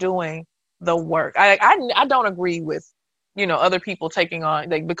because you're doing the work. I don't agree with, other people taking on,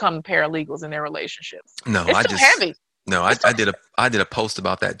 they become paralegals in their relationships. No, it's heavy. No, I did a post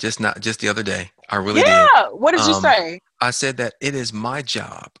about that just the other day. I really did. Yeah. What did you say? I said that it is my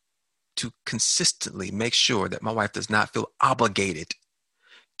job to consistently make sure that my wife does not feel obligated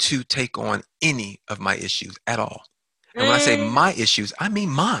to take on any of my issues at all. And when I say my issues, I mean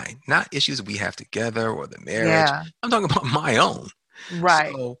mine, not issues we have together or the marriage. Yeah. I'm talking about my own.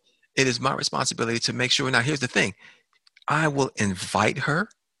 Right. So it is my responsibility to make sure. Now, here's the thing. I will invite her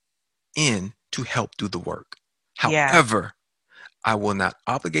in to help do the work. However, I will not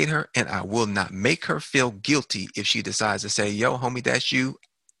obligate her, and I will not make her feel guilty if she decides to say, yo, homie, that's you.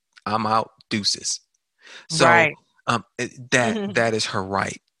 I'm out, deuces. So that is her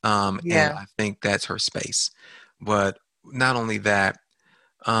right. And I think that's her space. But not only that,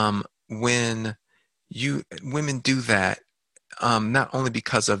 when women do that, not only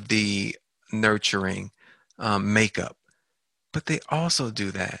because of the nurturing makeup, but they also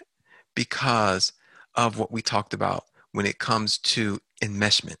do that because of what we talked about when it comes to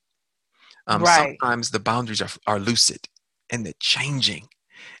enmeshment. Sometimes the boundaries are lucid and they're changing.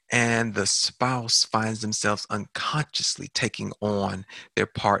 And the spouse finds themselves unconsciously taking on their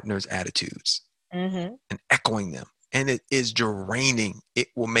partner's attitudes and echoing them. And it is draining. It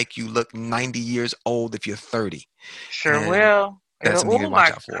will make you look 90 years old if you're 30. Sure will. That's something you need to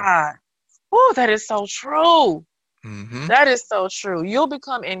watch out for. God. Oh, that is so true. That is so true. You'll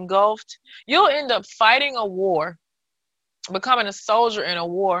become engulfed. You'll end up fighting a war, becoming a soldier in a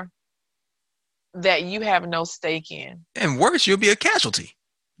war that you have no stake in. And worse, you'll be a casualty.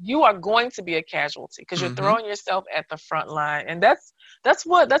 You are going to be a casualty because you're throwing yourself at the front line. And that's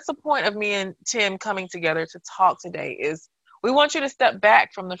the point of me and Tim coming together to talk today is we want you to step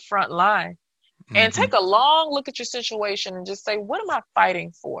back from the front line and take a long look at your situation and just say, what am I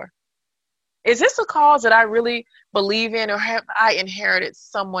fighting for? Is this a cause that I really believe in, or have I inherited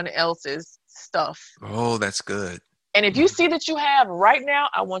someone else's stuff? Oh, that's good. And if you see that you have right now,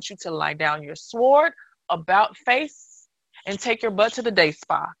 I want you to lie down your sword, about face, and take your butt to the day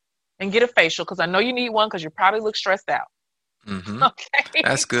spa and get a facial, because I know you need one because you probably look stressed out. Okay.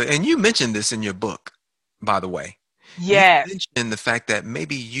 That's good. And you mentioned this in your book, by the way. Yes. You mentioned the fact that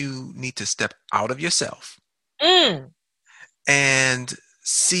maybe you need to step out of yourself and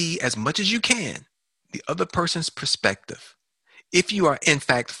see as much as you can the other person's perspective. If you are, in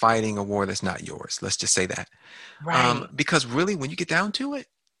fact, fighting a war that's not yours, let's just say that. Right. Because really, when you get down to it,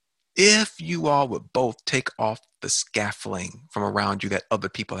 if you all would both take off the scaffolding from around you that other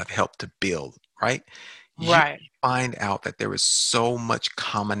people have helped to build, right? You find out that there is so much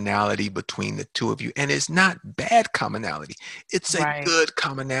commonality between the two of you. And it's not bad commonality. It's a good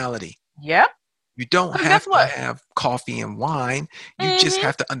commonality. Yep. You don't have to have coffee and wine. You just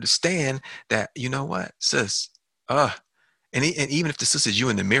have to understand that, you know what, sis, and even if the sis is you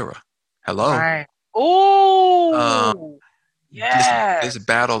in the mirror, hello. Right. Oh, this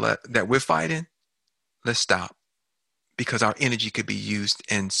battle that we're fighting, let's stop. Because our energy could be used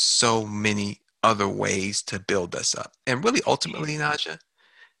in so many other ways to build us up. And really, ultimately, Naja,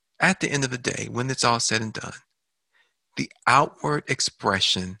 at the end of the day, when it's all said and done, the outward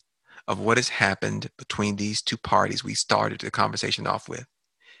expression of what has happened between these two parties we started the conversation off with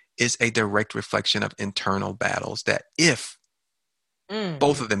is a direct reflection of internal battles that if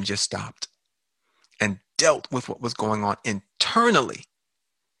both of them just stopped and dealt with what was going on internally,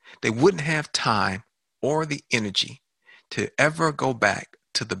 they wouldn't have time or the energy to ever go back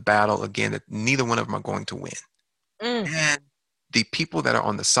to the battle again that neither one of them are going to win. And the people that are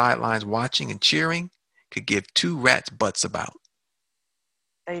on the sidelines watching and cheering could give two rats' butts about.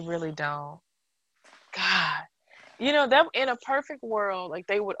 They really don't. God. You know, that in a perfect world, like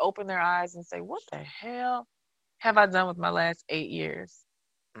they would open their eyes and say, what the hell have I done with my last 8 years?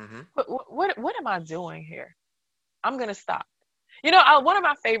 Mm-hmm. What am I doing here? I'm going to stop. You know, one of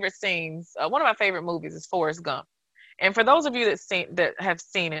my favorite scenes, one of my favorite movies is Forrest Gump. And for those of you that have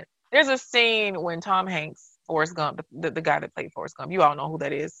seen it, there's a scene when Tom Hanks, Forrest Gump, the guy that played Forrest Gump, you all know who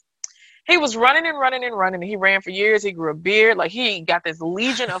that is. He was running and running and running. And he ran for years. He grew a beard. Like he got this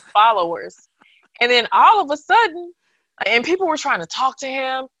legion of followers. And then all of a sudden, and people were trying to talk to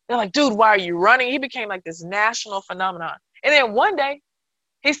him. They're like, dude, why are you running? He became like this national phenomenon. And then one day,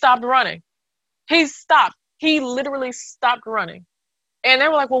 he stopped running. He stopped. He literally stopped running. And they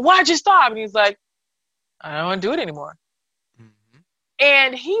were like, well, why'd you stop? And he's like, I don't want to do it anymore. Mm-hmm.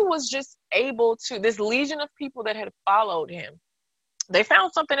 And he was just able to, this legion of people that had followed him, they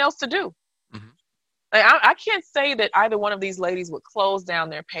found something else to do. Mm-hmm. Like, I can't say that either one of these ladies would close down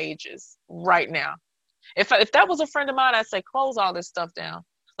their pages right now. If that was a friend of mine, I'd say, close all this stuff down.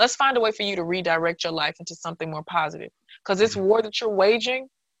 Let's find a way for you to redirect your life into something more positive. Because this war that you're waging,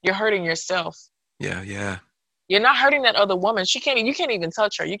 you're hurting yourself. Yeah, yeah. You're not hurting that other woman. You can't even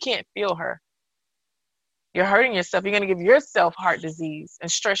touch her. You can't feel her. You're hurting yourself. You're going to give yourself heart disease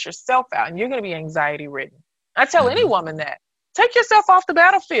and stress yourself out. And you're going to be anxiety ridden. I tell any woman that. Take yourself off the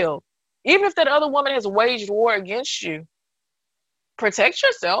battlefield. Even if that other woman has waged war against you, protect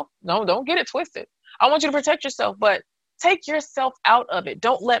yourself. Don't get it twisted. I want you to protect yourself, but take yourself out of it.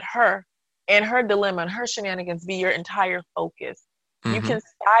 Don't let her and her dilemma and her shenanigans be your entire focus. Mm-hmm. You can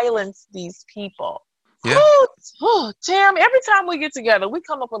silence these people. Yeah. Tim, every time we get together, we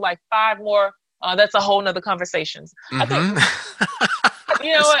come up with like 5 more. That's a whole nother conversations. Mm-hmm. I think,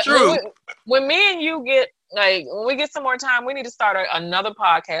 you know what? True. When me and you get, like, when we get some more time, we need to start another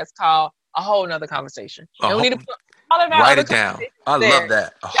podcast called A Whole Nother Conversation. And we need to put all of our write it down. I love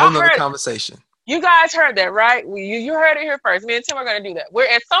that. A whole nother conversation. You guys heard that, right? You heard it here first. Me and Tim are going to do that.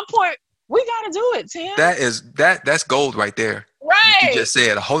 At some point, we got to do it, Tim. That's gold right there. Right. You just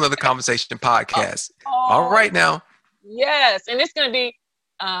said a whole nother conversation podcast. All right now. Yes. And it's going to be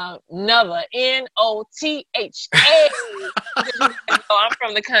Notha, Notha. I'm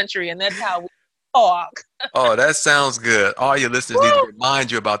from the country, and that's how we talk. Oh, that sounds good. All your listeners need to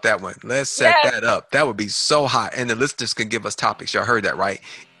remind you about that one. Let's set that up. That would be so hot. And the listeners can give us topics. Y'all heard that, right?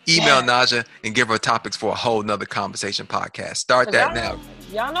 Email Naja and give her topics for a whole nother conversation podcast. Start that now.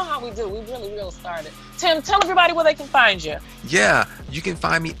 Y'all know how we do. We really will start it. Tim, tell everybody where they can find you. Yeah, you can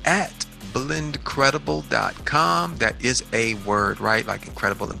find me at blendcredible.com. That is a word, right? Like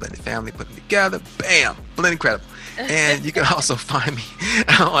incredible and blended family, put them together. Bam, Blend Credible. And you can also find me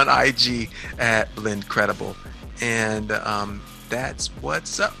on IG at Blend Credible. And that's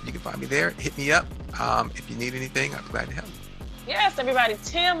what's up. You can find me there. Hit me up. If you need anything, I'm glad to help. Yes, everybody.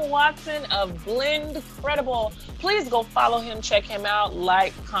 Tim Watson of Blend Credible. Please go follow him, check him out,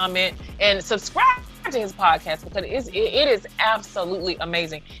 like, comment, and subscribe to his podcast because it is absolutely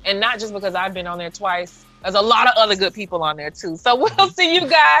amazing. And not just because I've been on there twice. There's a lot of other good people on there too. So we'll see you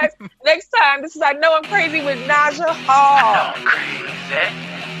guys next time. This is I Know I'm Crazy with Naja Hall.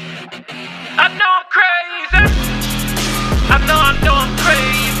 I know I'm crazy. I know I'm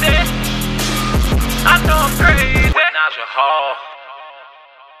crazy. I know I'm crazy. Naja Hall.